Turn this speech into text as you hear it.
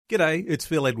G'day, it's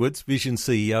Phil Edwards, Vision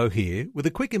CEO here, with a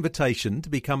quick invitation to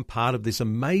become part of this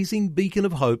amazing beacon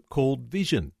of hope called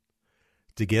Vision.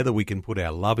 Together we can put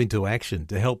our love into action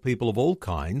to help people of all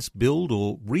kinds build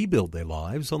or rebuild their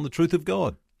lives on the truth of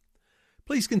God.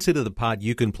 Please consider the part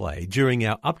you can play during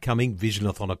our upcoming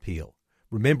Visionathon appeal,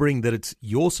 remembering that it's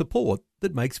your support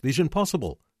that makes Vision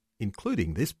possible,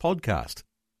 including this podcast.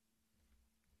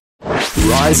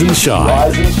 Rise and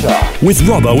Shine with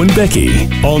Robbo and Becky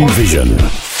on Vision.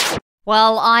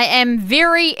 Well, I am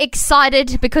very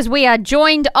excited because we are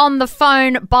joined on the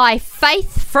phone by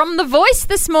Faith from The Voice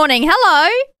this morning. Hello.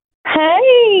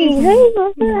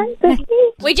 Hey, Becky.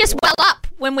 We just well up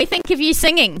when we think of you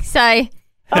singing, so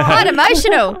quite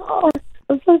emotional. Oh,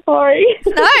 I'm so sorry.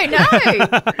 No.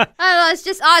 I was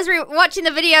watching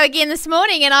the video again this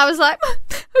morning and I was like,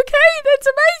 okay, that's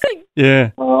amazing. Yeah.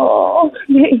 Oh,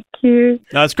 thank you.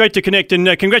 No, it's great to connect, and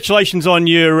congratulations on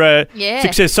your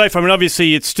success so far. I mean,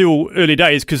 obviously, it's still early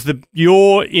days because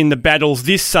you're in the battles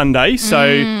this Sunday, so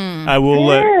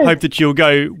we'll hope that you'll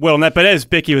go well on that. But as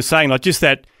Becky was saying, like just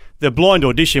that, the blind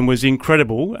audition was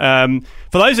incredible.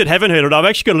 For those that haven't heard it, I've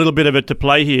actually got a little bit of it to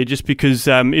play here just because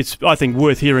it's, I think,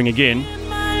 worth hearing again.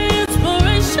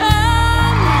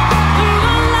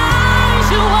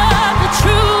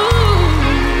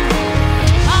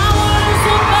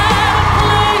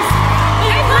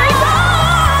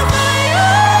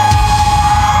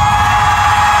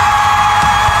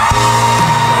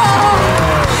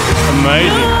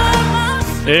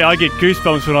 Yeah, I get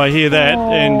goosebumps when I hear that,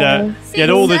 and you had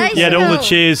all the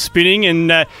chairs spinning,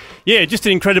 and just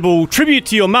an incredible tribute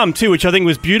to your mum too, which I think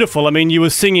was beautiful. I mean, you were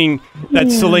singing that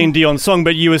Celine Dion song,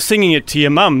 but you were singing it to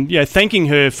your mum, thanking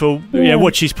her for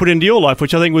what she's put into your life,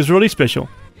 which I think was really special.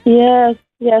 Yes,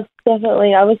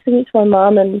 definitely. I was singing to my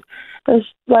mum, and it was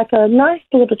like a nice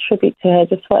little tribute to her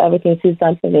just for everything she's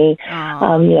done for me.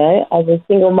 As a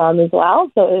single mum as well,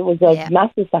 so it was a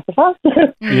massive sacrifice.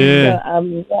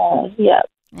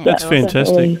 That's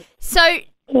fantastic. Definitely. So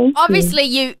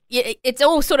obviously it's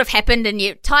all sort of happened and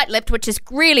you're tight-lipped, which is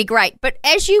really great. But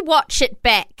as you watch it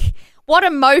back, what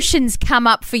emotions come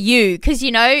up for you? Because,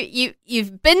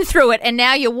 you've been through it and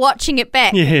now you're watching it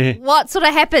back. Yeah. What sort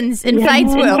of happens in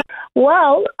Faith's world?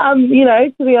 Well, to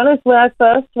be honest, when I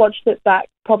first watched it back,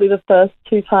 probably the first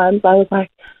 2 times, I was like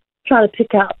trying to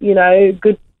pick out,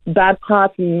 good, bad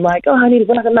parts and like, I need to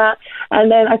work on that.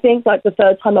 And then I think like the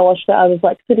third time I watched it, I was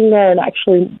like sitting there and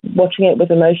actually watching it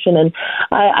with emotion. And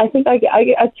I think I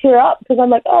tear up because I'm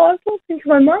like, I'm talking to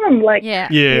my mum. Like,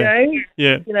 even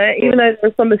though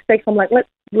there's some mistakes, I'm like, let's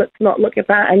not look at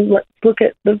that and let's look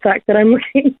at the fact that I'm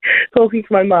talking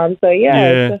to my mum. So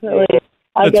definitely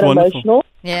I get emotional.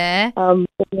 Yeah.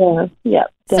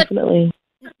 Definitely.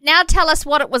 Now tell us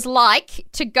what it was like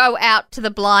to go out to the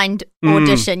blind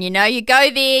audition. You go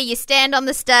there, you stand on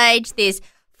the stage, there's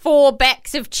 4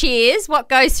 backs of chairs. What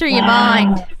goes through your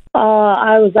mind?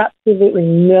 I was absolutely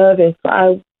nervous.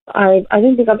 I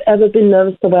don't think I've ever been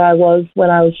nervous the way I was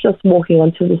when I was just walking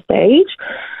onto the stage.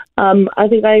 I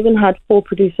think I even had 4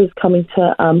 producers coming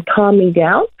to calm me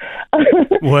down.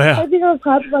 Wow. I think I was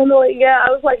hyperventilating. I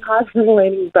was like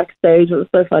hyperventilating backstage. It was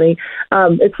so funny.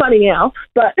 It's funny now,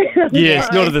 but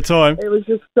yes, not at the time. It was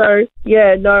just so,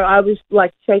 I was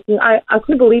like shaking. I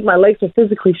couldn't believe my legs were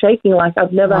physically shaking like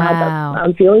I've never had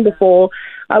that feeling before.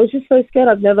 I was just so scared.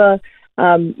 I've never...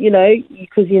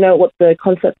 because you know what the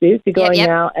concept is. You're going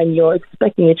out and you're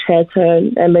expecting a chair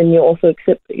turn, and then you're also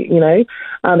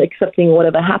accepting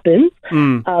whatever happens.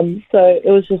 So it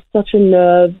was just such a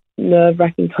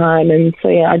nerve-wracking time, and so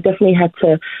I definitely had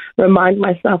to remind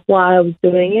myself why I was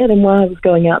doing it and why I was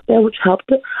going out there, which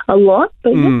helped it a lot.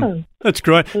 But that's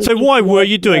great. So why were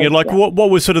you doing it? Like, what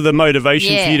was sort of the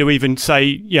motivation for you to even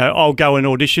say, I'll go and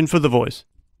audition for The Voice?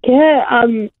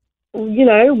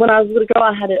 When I was a little girl,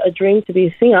 I had a dream to be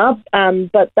a singer,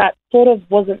 but that sort of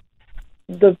wasn't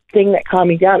the thing that calmed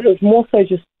me down. It was more so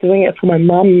just doing it for my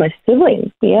mum and my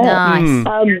siblings. Nice.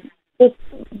 Just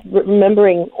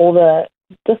remembering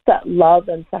just that love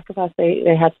and sacrifice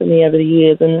they had for me over the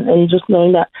years, and just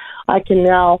knowing that I can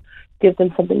now give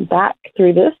them something back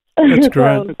through this. That's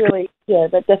great. So really,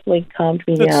 that definitely calmed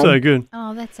me down. That's so good.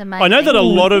 Oh, that's amazing. I know that a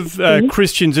lot of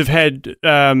Christians have had,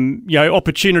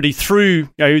 opportunity through,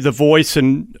 The Voice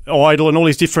and Idol and all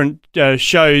these different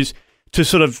shows to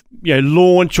sort of,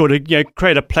 launch or to,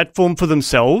 create a platform for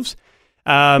themselves.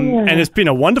 And it's been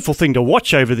a wonderful thing to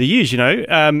watch over the years,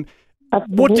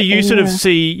 What do you sort of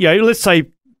see, let's say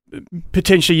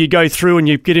potentially you go through and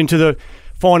you get into the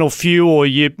final few, or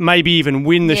you maybe even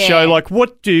win the show. Like,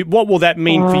 what will that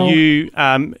mean for you?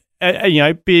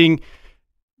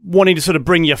 Wanting to sort of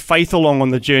bring your faith along on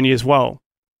the journey as well.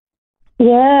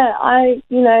 Yeah, I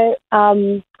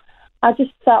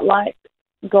just felt like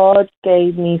God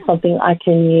gave me something I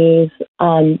can use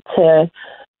to,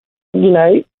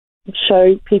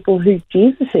 show people who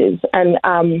Jesus is, and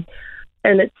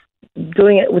it's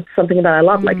doing it with something that I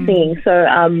love, like singing. So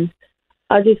I'm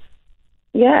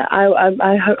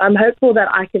hopeful that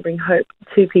I can bring hope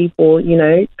to people,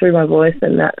 through my voice,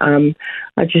 and that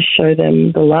I just show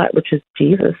them the light, which is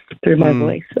Jesus, through my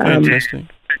voice. Fantastic.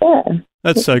 Yeah.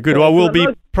 That's so good. Well, we'll be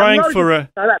praying for a...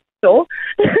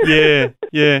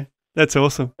 Yeah, that's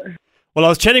awesome. Well, I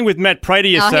was chatting with Matt Prater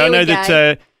yesterday. I know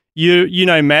that you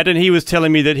know Matt, and he was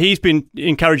telling me that he's been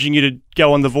encouraging you to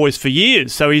go on The Voice for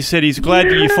years. So he said he's glad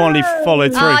that you finally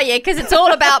followed through. Oh, yeah, because it's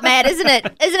all about Matt, isn't it?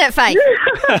 Isn't it, Faith?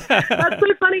 That's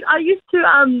so funny. I used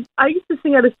to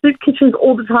sing at a soup kitchens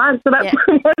all the time, so that's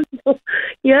wonderful.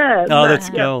 Yeah. Oh, that's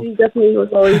cool. He definitely was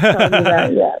always telling me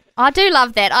that. Yeah. I do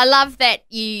love that. I love that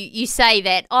you say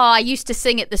that. Oh, I used to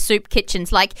sing at the soup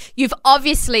kitchens. Like, you've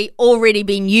obviously already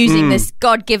been using this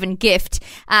God-given gift,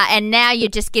 and now you're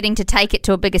just getting to take it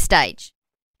to a bigger stage.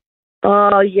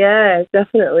 Oh, yeah,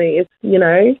 definitely. It's, you're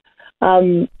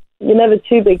never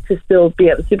too big to still be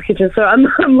at the soup kitchen. So I'm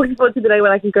looking forward to the day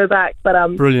when I can go back.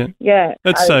 But brilliant. Yeah,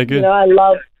 that's so good. I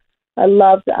loved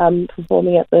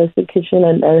performing at the soup kitchen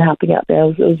and helping out there.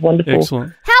 It was wonderful.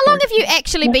 Excellent. How long have you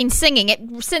actually been singing it?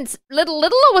 Since little,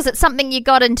 or was it something you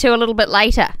got into a little bit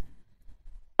later?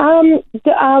 So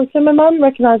my mum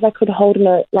recognised I could hold a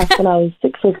note like when I was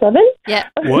 6 or 7. Yeah.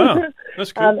 Wow,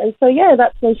 that's good. And so,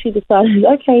 that's when she decided,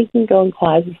 okay, you can go in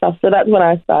choirs and stuff. So that's when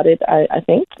I started, I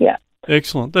think, yeah.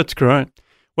 Excellent, that's great.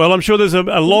 Well, I'm sure there's a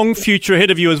long future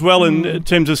ahead of you as well in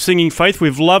terms of singing, Faith.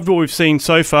 We've loved what we've seen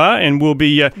so far, and we'll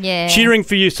be cheering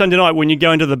for you Sunday night when you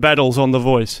go into the battles on The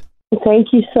Voice.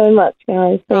 Thank you so much,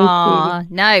 guys. Thank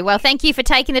you. No. Well, thank you for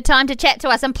taking the time to chat to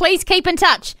us, and please keep in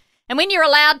touch. And when you're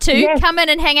allowed to, come in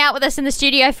and hang out with us in the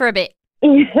studio for a bit.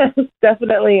 Yes,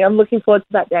 definitely. I'm looking forward to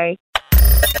that day.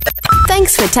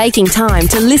 Thanks for taking time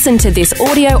to listen to this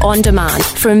audio on demand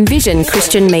from Vision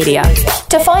Christian Media.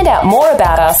 To find out more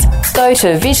about us, go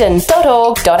to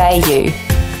vision.org.au.